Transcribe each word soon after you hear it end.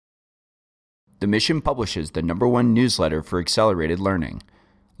The Mission publishes the #1 newsletter for accelerated learning.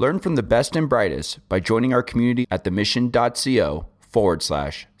 Learn from the best and brightest by joining our community at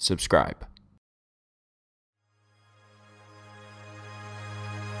themission.co/subscribe.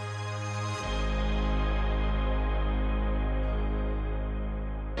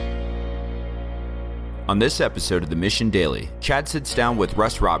 On this episode of the Mission Daily, Chad sits down with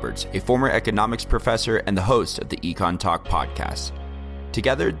Russ Roberts, a former economics professor and the host of the Econ Talk podcast.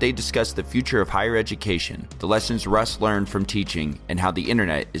 Together, they discuss the future of higher education, the lessons Russ learned from teaching, and how the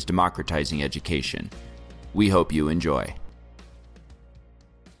internet is democratizing education. We hope you enjoy.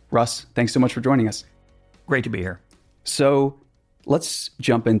 Russ, thanks so much for joining us. Great to be here. So let's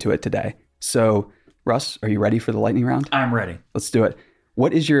jump into it today. So Russ, are you ready for the lightning round? I'm ready. Let's do it.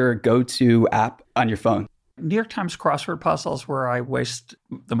 What is your go-to app on your phone? New York Times crossword puzzles where I waste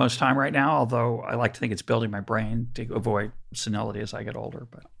the most time right now, although I like to think it's building my brain to avoid senility as I get older.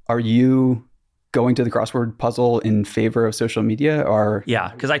 But are you going to the crossword puzzle in favor of social media, or?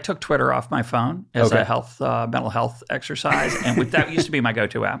 Yeah, because I took Twitter off my phone as a mental health exercise. And that used to be my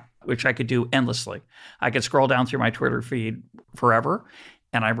go-to app, which I could do endlessly. I could scroll down through my Twitter feed forever.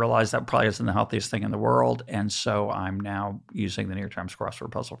 And I realized that probably isn't the healthiest thing in the world. And so I'm now using the New York Times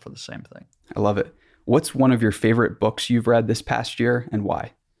crossword puzzle for the same thing. I love it. What's one of your favorite books you've read this past year and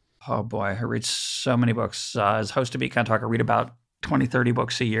why? Oh boy, I read so many books. As host of Econ Talk, I read about 20, 30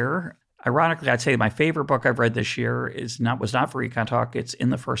 books a year. Ironically, I'd say my favorite book I've read this year was not for Econ Talk. It's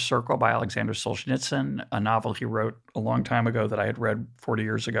In the First Circle by Alexander Solzhenitsyn, a novel he wrote a long time ago that I had read 40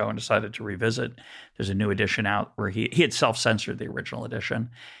 years ago and decided to revisit. There's a new edition out where he had self-censored the original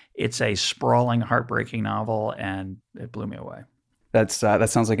edition. It's a sprawling, heartbreaking novel, and it blew me away. That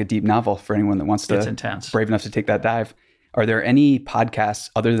sounds like a deep novel for anyone that wants to. It's intense. Brave enough to take that dive. Are there any podcasts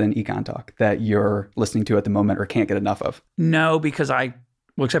other than Econ Talk that you're listening to at the moment or can't get enough of? No, because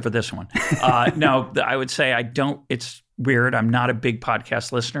except for this one. No, I would say I don't. It's weird. I'm not a big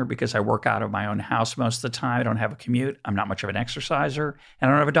podcast listener because I work out of my own house most of the time. I don't have a commute. I'm not much of an exerciser, and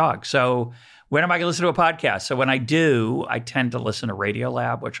I don't have a dog. So when am I going to listen to a podcast? So when I do, I tend to listen to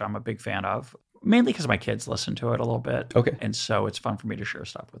Radiolab, which I'm a big fan of, mainly because my kids listen to it a little bit. Okay. And so it's fun for me to share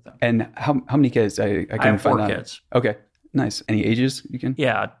stuff with them. And how many kids? I have 4 kids. Okay. Nice. Any ages you can?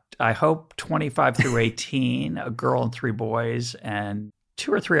 Yeah. I hope 25 through 18, a girl and 3 boys, and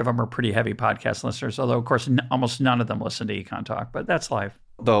 2 or 3 of them are pretty heavy podcast listeners, although, of course, almost none of them listen to Econ Talk, but that's life.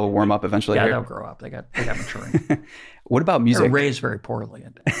 They'll warm up eventually. Yeah, they'll grow up. They got maturing. What about music? They're raised very poorly.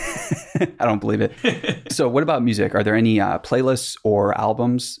 I don't believe it. So what about music? Are there any playlists or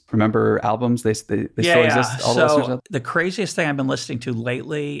albums? Remember albums? They still exist? So the craziest thing I've been listening to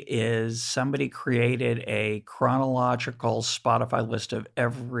lately is somebody created a chronological Spotify list of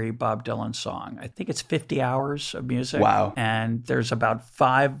every Bob Dylan song. I think it's 50 hours of music. Wow. And there's about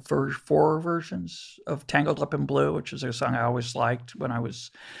 4 versions of Tangled Up in Blue, which is a song I always liked when I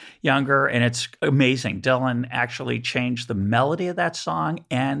was younger. And it's amazing. Dylan actually changed the melody of that song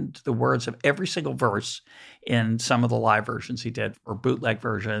and the words of every single verse in some of the live versions he did, or bootleg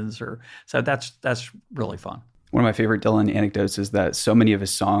versions, so that's really fun. One of my favorite Dylan anecdotes is that so many of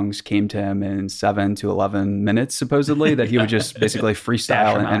his songs came to him in 7 to 11 minutes, supposedly, that he would just basically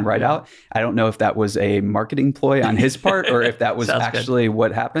freestyle and write out. I don't know if that was a marketing ploy on his part or if that was actually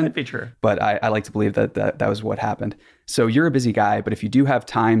what happened. Could be true. But I like to believe that was what happened. So you're a busy guy, but if you do have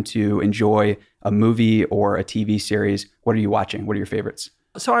time to enjoy a movie or a TV series, what are you watching? What are your favorites?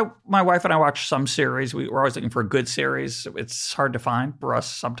 So my wife and I watch some series. We're always looking for a good series. It's hard to find for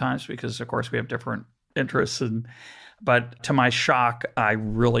us sometimes because, of course, we have different interests. But to my shock, I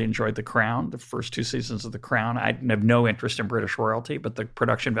really enjoyed The Crown, the first 2 seasons of The Crown. I have no interest in British royalty, but the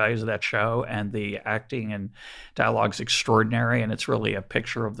production values of that show and the acting and dialogue is extraordinary. And it's really a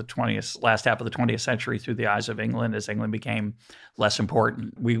picture of the last half of the 20th century through the eyes of England as England became less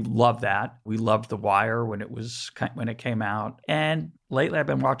important. We love that. We loved The Wire when it came out. And lately I've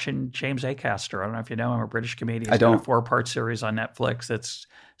been watching James Acaster. I don't know if you know him, a British comedian. I don't. He's got a 4-part series on Netflix that's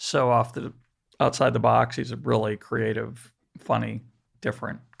so outside the box. He's a really creative, funny,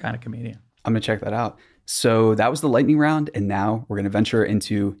 different kind of comedian. I'm going to check that out. So that was the lightning round, and now we're going to venture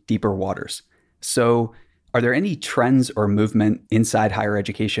into deeper waters. So are there any trends or movement inside higher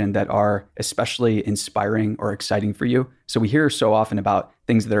education that are especially inspiring or exciting for you? So we hear so often about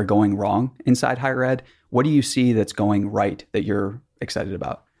things that are going wrong inside higher ed. What do you see that's going right that you're excited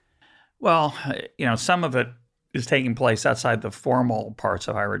about? Well, some of it is taking place outside the formal parts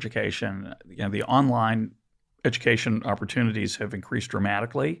of higher education. The online education opportunities have increased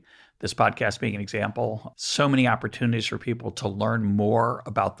dramatically. This podcast being an example. So many opportunities for people to learn more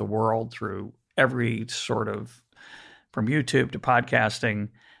about the world through every sort of, from YouTube to podcasting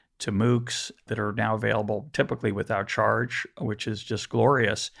to MOOCs that are now available typically without charge, which is just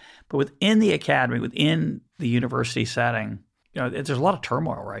glorious. But within the academy, within the university setting, there's a lot of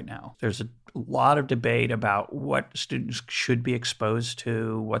turmoil right now. There's a lot of debate about what students should be exposed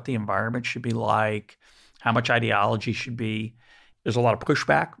to, what the environment should be like, how much ideology should be. There's a lot of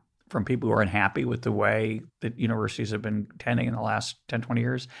pushback from people who are unhappy with the way that universities have been tending in the last 10, 20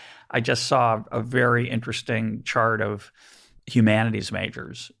 years. I just saw a very interesting chart of humanities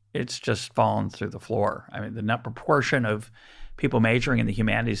majors. It's just fallen through the floor. I mean, the net proportion of people majoring in the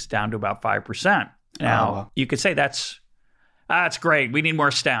humanities is down to about 5%. Now, You could say that's great. We need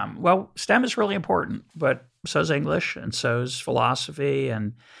more STEM. Well, STEM is really important, but so is English and so is philosophy.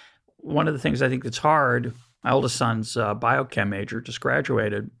 And one of the things I think that's hard, my oldest son's a biochem major, just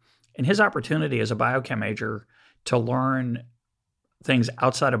graduated, and his opportunity as a biochem major to learn things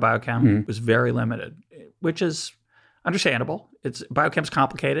outside of biochem was very limited, which is understandable. Biochem's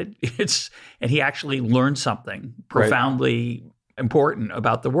complicated. And he actually learned something profoundly important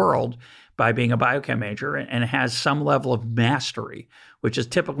about the world by being a biochem major and has some level of mastery, which is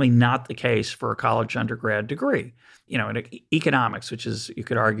typically not the case for a college undergrad degree. In economics, which is, you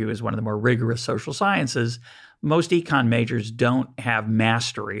could argue, is one of the more rigorous social sciences, most econ majors don't have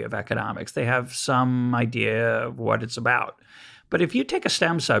mastery of economics. They have some idea of what it's about. But if you take a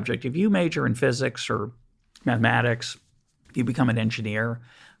STEM subject, if you major in physics or mathematics, if you become an engineer,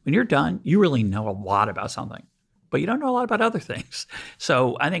 when you're done, you really know a lot about something, but you don't know a lot about other things.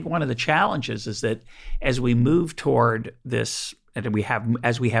 So I think one of the challenges is that as we move toward this,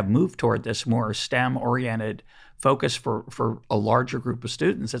 as we have moved toward this more STEM-oriented focus for a larger group of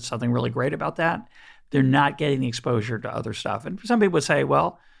students, it's something really great about that. They're not getting the exposure to other stuff. And some people would say,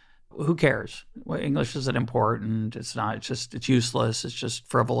 well, who cares? Well, English isn't important. It's not. It's useless. It's just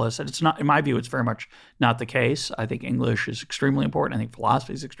frivolous. And it's not. In my view, it's very much not the case. I think English is extremely important. I think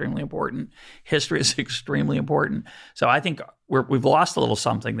philosophy is extremely important. History is extremely important. So I think we've lost a little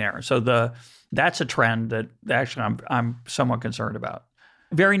something there. So that's a trend that actually I'm somewhat concerned about.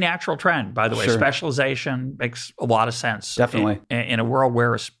 Very natural trend, by the way. Sure. Specialization makes a lot of sense. Definitely. In a world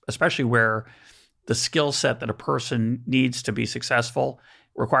where, especially where the skill set that a person needs to be successful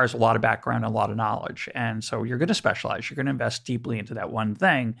requires a lot of background and a lot of knowledge. And so you're going to specialize. You're going to invest deeply into that one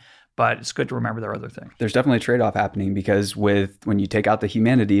thing, but it's good to remember there are other things. There's definitely a trade-off happening because when you take out the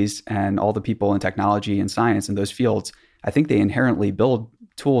humanities and all the people in technology and science in those fields, I think they inherently build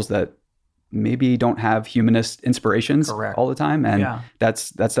tools that maybe don't have humanist inspirations all the time. And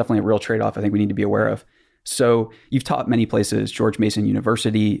that's definitely a real trade-off I think we need to be aware of. So you've taught many places, George Mason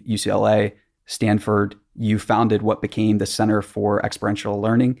University, UCLA, Stanford. You founded what became the Center for Experiential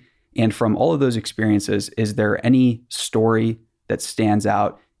Learning. And from all of those experiences, is there any story that stands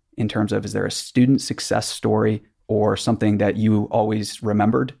out in terms of, is there a student success story or something that you always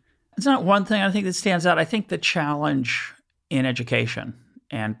remembered? It's not one thing I think that stands out. I think the challenge in education,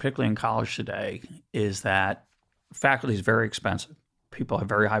 and particularly in college today, is that faculty is very expensive. People have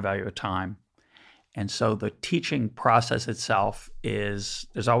very high value of time. And so the teaching process itself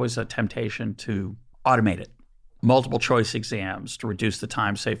there's always a temptation to automate it. Multiple choice exams to reduce the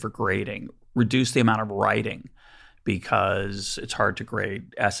time saved for grading, reduce the amount of writing because it's hard to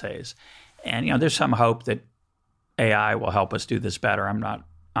grade essays. And there's some hope that AI will help us do this better. I'm not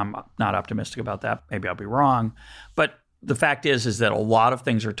optimistic about that. Maybe I'll be wrong. But the fact is that a lot of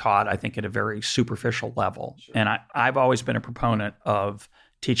things are taught, I think, at a very superficial level. Sure. And I've always been a proponent of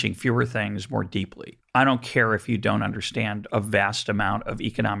teaching fewer things more deeply. I don't care if you don't understand a vast amount of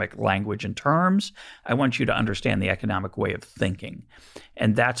economic language and terms. I want you to understand the economic way of thinking.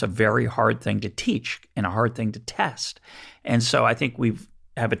 And that's a very hard thing to teach and a hard thing to test. And so I think we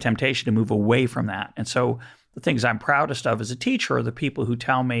have a temptation to move away from that. And so the things I'm proudest of as a teacher are the people who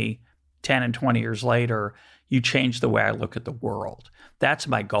tell me 10 and 20 years later, you changed the way I look at the world. That's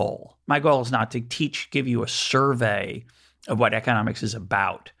my goal. My goal is not to give you a survey of what economics is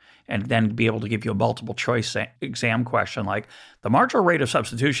about, and then be able to give you a multiple choice exam question like, the marginal rate of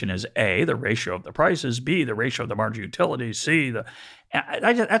substitution is A, the ratio of the prices, B, the ratio of the marginal utilities, C,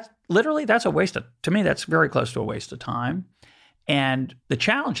 that's a waste of, to me, that's very close to a waste of time. And the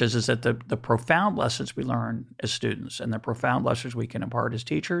challenge is that the profound lessons we learn as students and the profound lessons we can impart as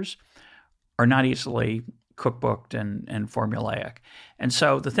teachers are not easily cookbooked and formulaic. And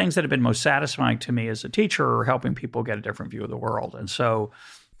so the things that have been most satisfying to me as a teacher are helping people get a different view of the world. And so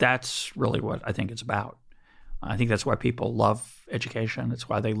that's really what I think it's about. I think that's why people love education. It's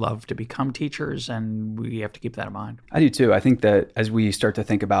why they love to become teachers, and we have to keep that in mind. I do too. I think that as we start to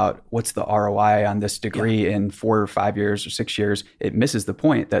think about what's the ROI on this degree in 4 or 5 years or 6 years, it misses the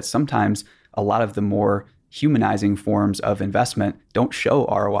point that sometimes a lot of the more humanizing forms of investment don't show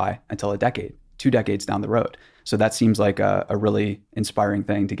ROI until a decade, 2 decades down the road. So that seems like a really inspiring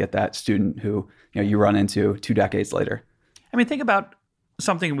thing to get that student who you run into 2 decades later. I mean, think about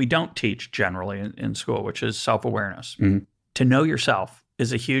something we don't teach generally in school, which is self-awareness. Mm-hmm. To know yourself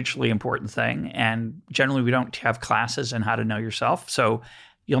is a hugely important thing. And generally, we don't have classes in how to know yourself. So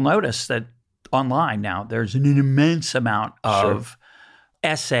you'll notice that online now, there's an immense amount of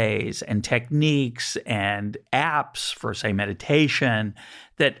essays and techniques and apps for, say, meditation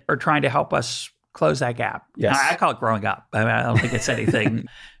that are trying to help us close that gap. Yes. I call it growing up. I mean, I don't think it's anything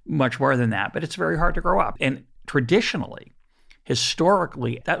much more than that, but it's very hard to grow up. And traditionally,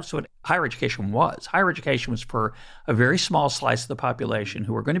 historically, that's what higher education was. Higher education was for a very small slice of the population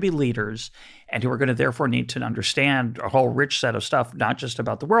who were going to be leaders and who were going to therefore need to understand a whole rich set of stuff, not just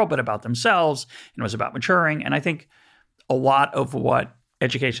about the world, but about themselves. And it was about maturing. And I think a lot of what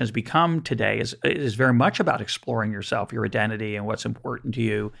education has become today is very much about exploring yourself, your identity, and what's important to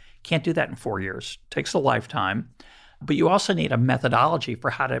you. Can't do that in 4 years. It takes a lifetime. But you also need a methodology for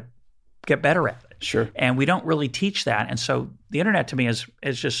how to get better at it. Sure. And we don't really teach that. And so the internet to me is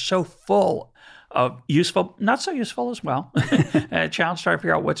just so full of useful, not so useful as well. A challenge trying to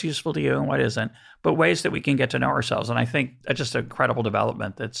figure out what's useful to you and what isn't, but ways that we can get to know ourselves. And I think that's just an incredible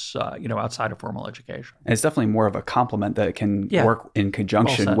development that's outside of formal education. And it's definitely more of a complement that can work in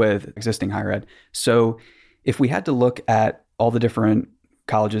conjunction with existing higher ed. So if we had to look at all the different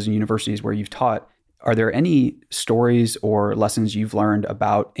colleges and universities where you've taught, are there any stories or lessons you've learned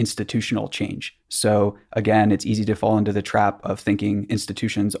about institutional change? So again, it's easy to fall into the trap of thinking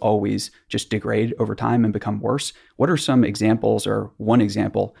institutions always just degrade over time and become worse. What are some examples or one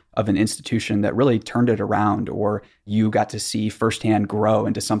example of an institution that really turned it around, or you got to see firsthand grow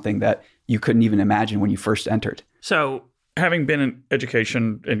into something that you couldn't even imagine when you first entered? So having been in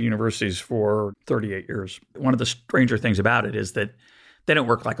education and universities for 38 years, one of the stranger things about it is that they don't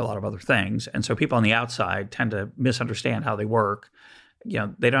work like a lot of other things. And so people on the outside tend to misunderstand how they work.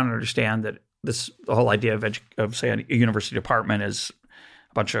 They don't understand that the whole idea of say, a university department is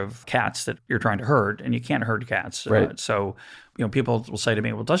a bunch of cats that you're trying to herd, and you can't herd cats. Right. So people will say to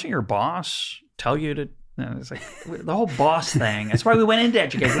me, well, doesn't your boss tell you to? It's like the whole boss thing. That's why we went into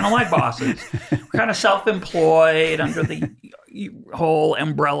education. We don't like bosses. We're kind of self-employed under the whole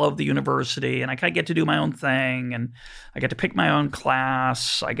umbrella of the university, and I kind of get to do my own thing, and I get to pick my own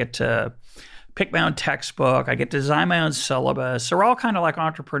class. I get to pick my own textbook. I get to design my own syllabus. So we're all kind of like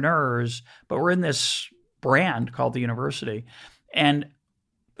entrepreneurs, but we're in this brand called the university. And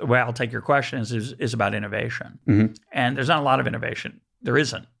the way I'll take your question is about innovation. Mm-hmm. And there's not a lot of innovation. There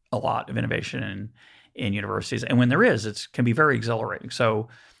isn't a lot of innovation in universities. And when there is, it can be very exhilarating. So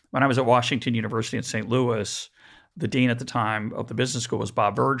when I was at Washington University in St. Louis, the dean at the time of the business school was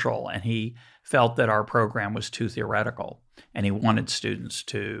Bob Virgil, and he felt that our program was too theoretical, and he wanted students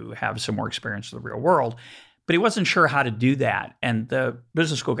to have some more experience in the real world, but he wasn't sure how to do that. And the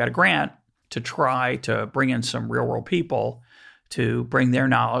business school got a grant to try to bring in some real world people to bring their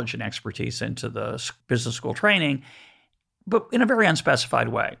knowledge and expertise into the business school training, but in a very unspecified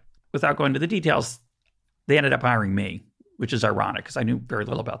way. Without going into the details, they ended up hiring me, which is ironic because I knew very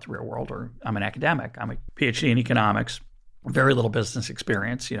little about the real world, or I'm an academic. I'm a PhD in economics, very little business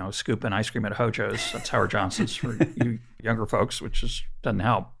experience, scooping ice cream at Hojo's. That's Howard Johnson's for you younger folks, which doesn't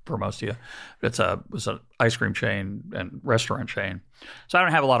help for most of you. It was an ice cream chain and restaurant chain. So I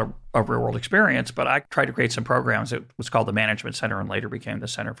don't have a lot of real world experience, but I tried to create some programs. It was called the Management Center and later became the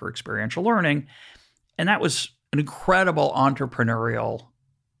Center for Experiential Learning. And that was an incredible entrepreneurial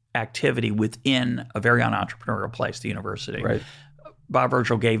activity within a very unentrepreneurial place, the university. Right. Bob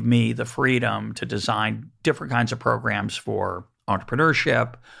Virgil gave me the freedom to design different kinds of programs for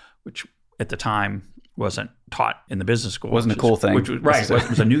entrepreneurship, which at the time wasn't taught in the business school. Wasn't a cool thing. Which was, right. It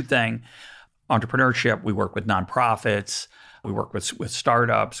was a new thing. Entrepreneurship, we work with nonprofits. We work with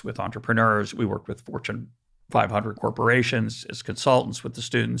startups, with entrepreneurs. We work with Fortune 500 corporations as consultants with the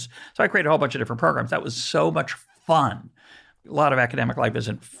students. So I created a whole bunch of different programs. That was so much fun. A lot of academic life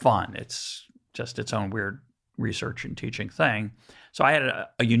isn't fun. It's just its own weird research and teaching thing. So I had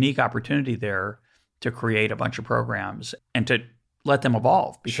a unique opportunity there to create a bunch of programs and to let them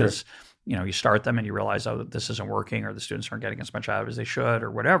evolve because, you start them and you realize, oh, this isn't working or the students aren't getting as much out of it as they should or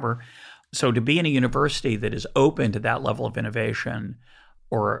whatever. So to be in a university that is open to that level of innovation,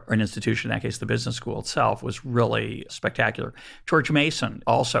 or an institution, in that case, the business school itself, was really spectacular. George Mason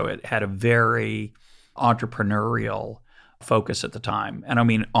also had a very entrepreneurial focus at the time. And I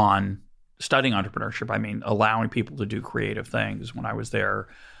mean on studying entrepreneurship, I mean allowing people to do creative things. When I was there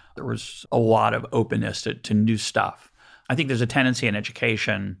was a lot of openness to new stuff. I think there's a tendency in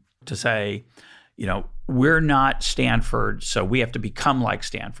education to say, we're not Stanford, so we have to become like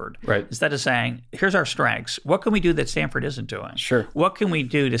Stanford. Right. Instead of saying, here's our strengths. What can we do that Stanford isn't doing? Sure. What can we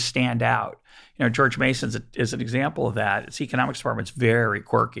do to stand out? George Mason is an example of that. Its economics department's very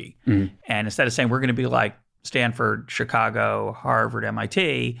quirky. Mm-hmm. And instead of saying we're going to be like Stanford, Chicago, Harvard,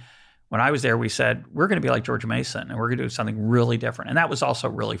 MIT, when I was there, we said, we're going to be like George Mason, and we're going to do something really different. And that was also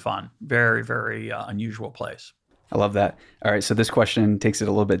really fun. Very, very unusual place. I love that. All right, so this question takes it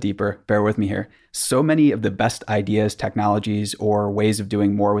a little bit deeper. Bear with me here. So many of the best ideas, technologies, or ways of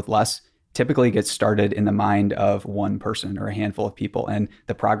doing more with less typically get started in the mind of one person or a handful of people. And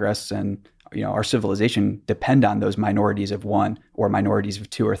the progress and our civilization depend on those minorities of one or minorities of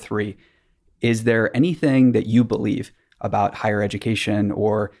two or three. Is there anything that you believe about higher education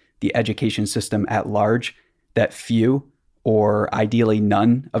or the education system at large that few or ideally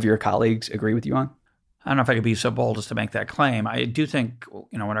none of your colleagues agree with you on? I don't know if I could be so bold as to make that claim. I do think,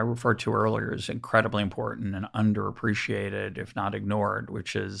 what I referred to earlier is incredibly important and underappreciated, if not ignored,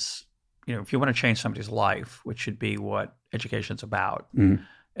 which is, if you want to change somebody's life, which should be what education's about,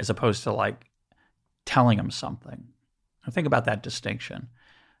 as opposed to like telling them something. Now think about that distinction.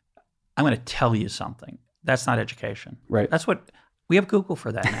 I'm going to tell you something. That's not education. Right. That's what we have Google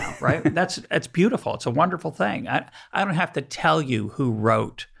for that now, right? It's beautiful. It's a wonderful thing. I don't have to tell you who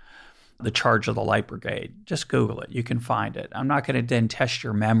wrote The Charge of the Light Brigade. Just Google it. You can find it. I'm not going to then test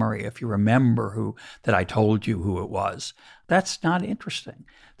your memory if you remember that I told you who it was. That's not interesting.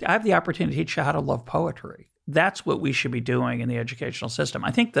 I have the opportunity to teach you how to love poetry. That's what we should be doing in the educational system.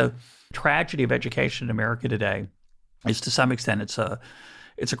 I think the tragedy of education in America today is, to some extent, it's a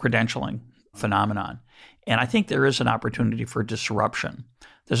credentialing phenomenon. And I think there is an opportunity for disruption.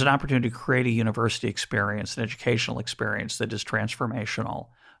 There's an opportunity to create a university experience, an educational experience that is transformational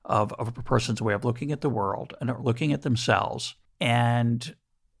of a person's way of looking at the world and looking at themselves. And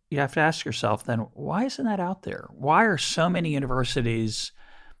you have to ask yourself then, why isn't that out there? Why are so many universities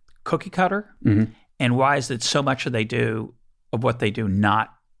cookie cutter? Mm-hmm. And why is it so much of what they do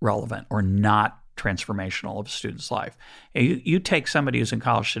not relevant or not transformational of a student's life? And you take somebody who's in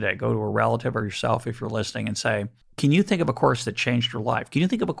college today, go to a relative or yourself if you're listening and say, can you think of a course that changed your life? Can you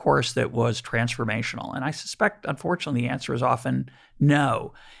think of a course that was transformational? And I suspect, unfortunately, the answer is often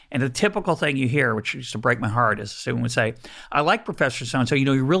no. And the typical thing you hear, which used to break my heart, is someone would say, I like Professor so-and-so, he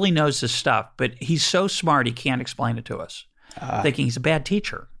really knows this stuff, but he's so smart he can't explain it to us. Thinking he's a bad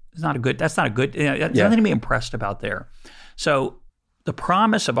teacher. That's not a good, there's nothing to be impressed about there. So the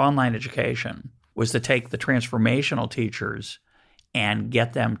promise of online education was to take the transformational teachers and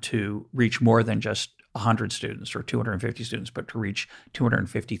get them to reach more than just 100 students or 250 students, but to reach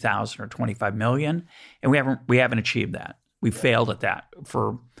 250,000 or 25 million. And we haven't achieved that. We failed at that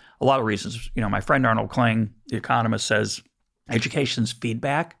for a lot of reasons. My friend Arnold Kling, the economist, says education's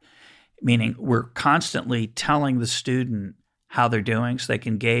feedback, meaning we're constantly telling the student how they're doing so they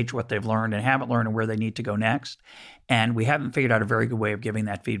can gauge what they've learned and haven't learned and where they need to go next. And we haven't figured out a very good way of giving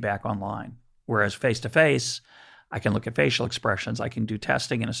that feedback online. Whereas face-to-face, I can look at facial expressions. I can do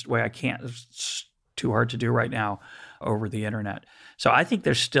testing in a way I can't. It's too hard to do right now over the internet. So I think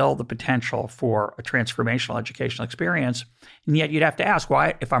there's still the potential for a transformational educational experience. And yet you'd have to ask,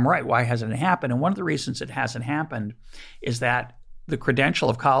 why, if I'm right, why hasn't it happened? And one of the reasons it hasn't happened is that the credential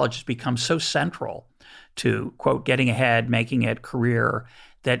of college has become so central to, quote, getting ahead, making it career,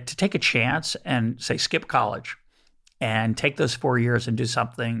 that to take a chance and say, skip college and take those 4 years and do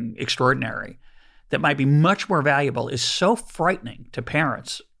something extraordinary that might be much more valuable is so frightening to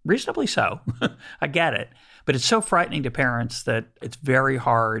parents, reasonably so. I get it. But it's so frightening to parents that it's very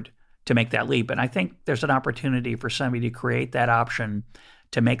hard to make that leap. And I think there's an opportunity for somebody to create that option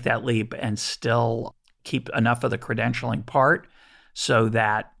to make that leap and still keep enough of the credentialing part so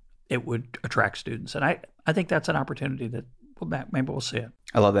that it would attract students. And I think that's an opportunity that maybe we'll see it.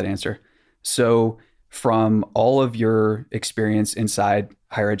 I love that answer. So from all of your experience inside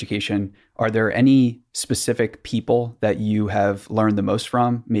higher education, are there any specific people that you have learned the most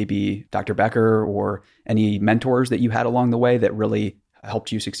from? Maybe Dr. Becker or any mentors that you had along the way that really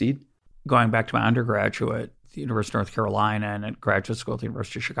helped you succeed? Going back to my undergraduate at the University of North Carolina and at graduate school at the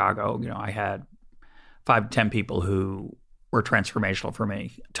University of Chicago, I had 5 to 10 people who were transformational for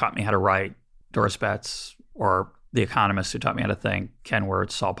me, taught me how to write. Doris Betts, or the economists who taught me how to think, Ken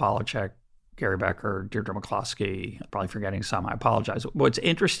Wirtz, Saul Polacek, Gary Becker, Deirdre McCloskey, I'm probably forgetting some, I apologize. What's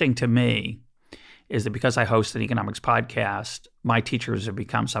interesting to me is that because I host an economics podcast, my teachers have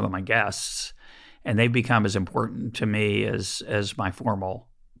become some of my guests, and they've become as important to me as my formal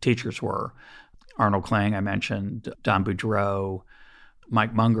teachers were. Arnold Kling, I mentioned, Don Boudreau,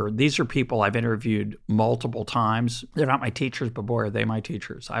 Mike Munger. These are people I've interviewed multiple times. They're not my teachers, but boy, are they my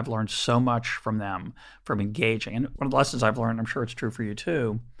teachers. I've learned so much from them, from engaging. And one of the lessons I've learned, I'm sure it's true for you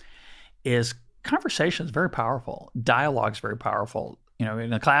too, is conversation is very powerful. Dialogue is very powerful.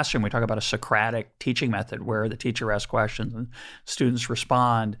 In the classroom, we talk about a Socratic teaching method where the teacher asks questions and students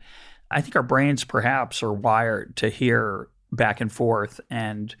respond. I think our brains perhaps are wired to hear back and forth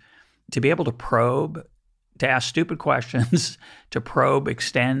and to be able to probe, to ask stupid questions, to probe,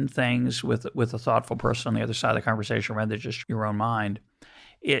 extend things with a thoughtful person on the other side of the conversation rather than just your own mind.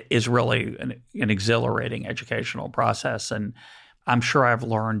 It is really an exhilarating educational process. And I'm sure I've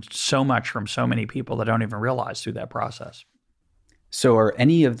learned so much from so many people that I don't even realize through that process. So are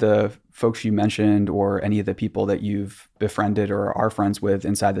any of the folks you mentioned or any of the people that you've befriended or are friends with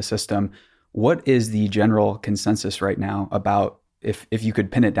inside the system, what is the general consensus right now about, if you could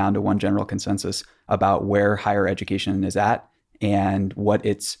pin it down to one general consensus about where higher education is at and what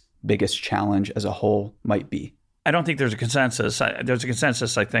its biggest challenge as a whole might be? I don't think there's a consensus. There's a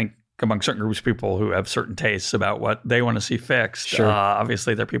consensus, I think, among certain groups of people who have certain tastes about what they want to see fixed. Sure.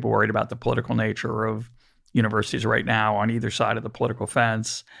 Obviously, there are people worried about the political nature of universities right now on either side of the political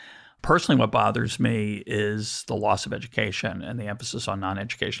fence. Personally, what bothers me is the loss of education and the emphasis on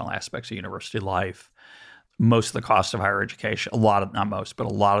non-educational aspects of university life. Most of the cost of higher education, not most, but a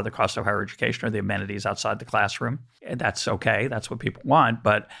lot of the cost of higher education are the amenities outside the classroom. And that's okay. That's what people want.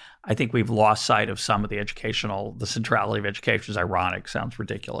 But I think we've lost sight of some of the centrality of education is ironic, sounds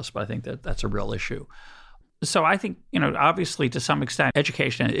ridiculous, but I think that's a real issue. So I think, obviously to some extent,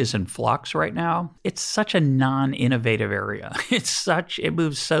 education is in flux right now. It's such a non-innovative area. It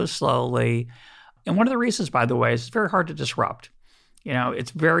moves so slowly. And one of the reasons, by the way, is it's very hard to disrupt. It's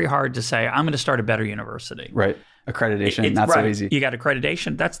very hard to say, I'm going to start a better university. Right. Accreditation, not so easy. You got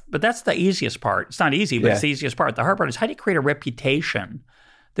accreditation. But that's the easiest part. It's not easy, but It's the easiest part. The hard part is how do you create a reputation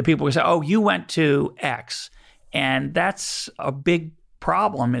that people can say, oh, you went to X. And that's a big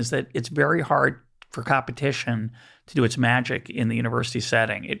problem, is that it's very hard for competition to do its magic in the university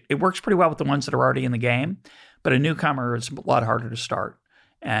setting. It works pretty well with the ones that are already in the game, but a newcomer is a lot harder to start.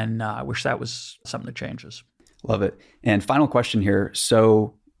 And I wish that was something that changes. Love it. And final question here.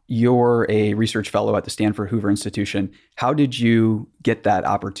 So you're a research fellow at the Stanford Hoover Institution. How did you get that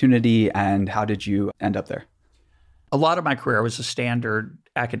opportunity and how did you end up there? A lot of my career was a standard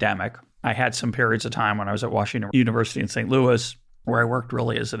academic. I had some periods of time when I was at Washington University in St. Louis, where I worked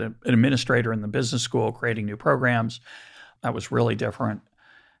really as an administrator in the business school, creating new programs. That was really different.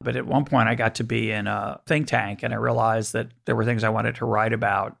 But at one point, I got to be in a think tank, and I realized that there were things I wanted to write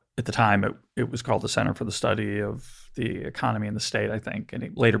about. At the time, it was called the Center for the Study of the Economy in the State, I think, and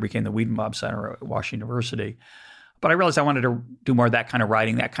it later became the Wiedenbaum Center at Washington University. But I realized I wanted to do more of that kind of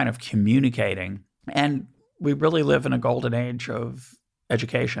writing, that kind of communicating. And we really live in a golden age of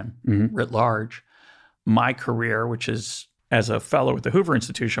education writ large. My career, which is as a fellow at the Hoover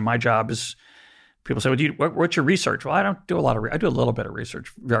Institution, my job is, people say, what's your research? Well, I don't do a lot of I do a little bit of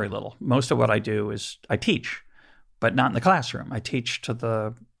research, very little. Most of what I do is I teach, but not in the classroom. I teach to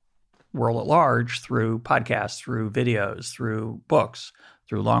the world at large through podcasts, through videos, through books,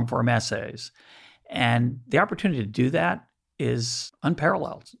 through long-form essays. And the opportunity to do that is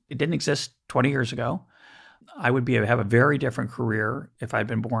unparalleled. It didn't exist 20 years ago. I would have a very different career if I'd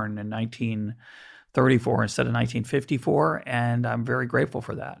been born in 1934 instead of 1954, and I'm very grateful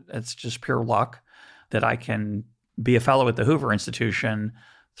for that. It's just pure luck that I can be a fellow at the Hoover Institution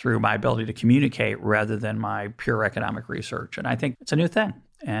through my ability to communicate rather than my pure economic research. And I think it's a new thing.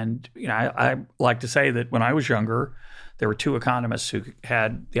 And I like to say that when I was younger, there were two economists who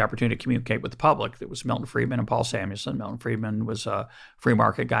had the opportunity to communicate with the public. It was Milton Friedman and Paul Samuelson. Milton Friedman was a free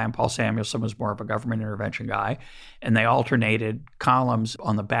market guy, and Paul Samuelson was more of a government intervention guy. And they alternated columns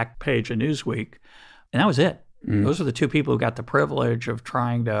on the back page of Newsweek. And that was it. Those were the two people who got the privilege of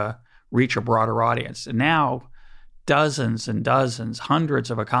trying to reach a broader audience. And now dozens and dozens, hundreds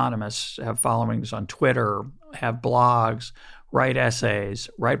of economists have followings on Twitter, have blogs, write essays,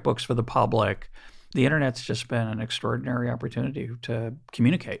 write books for the public. The internet's just been an extraordinary opportunity to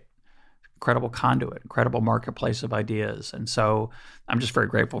communicate. Incredible conduit, incredible marketplace of ideas. And so I'm just very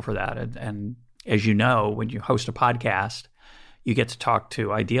grateful for that. And as you know, when you host a podcast, you get to talk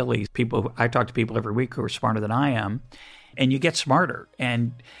to, ideally, people. I talk to people every week who are smarter than I am, and you get smarter.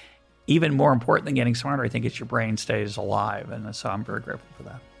 And even more important than getting smarter, I think it's your brain stays alive. And so I'm very grateful for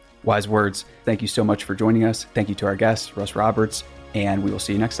that. Wise words. Thank you so much for joining us. Thank you to our guest, Russ Roberts, and we will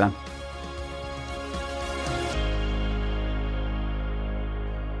see you next time.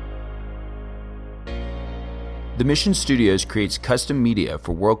 The Mission Studios creates custom media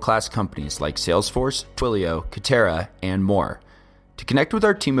for world-class companies like Salesforce, Twilio, Katera, and more. To connect with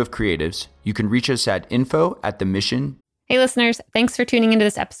our team of creatives, you can reach us at info@themission. Hey listeners, thanks for tuning into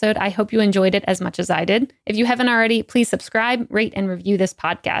this episode. I hope you enjoyed it as much as I did. If you haven't already, please subscribe, rate, and review this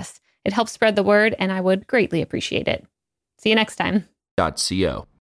podcast. It helps spread the word, and I would greatly appreciate it. See you next time. .co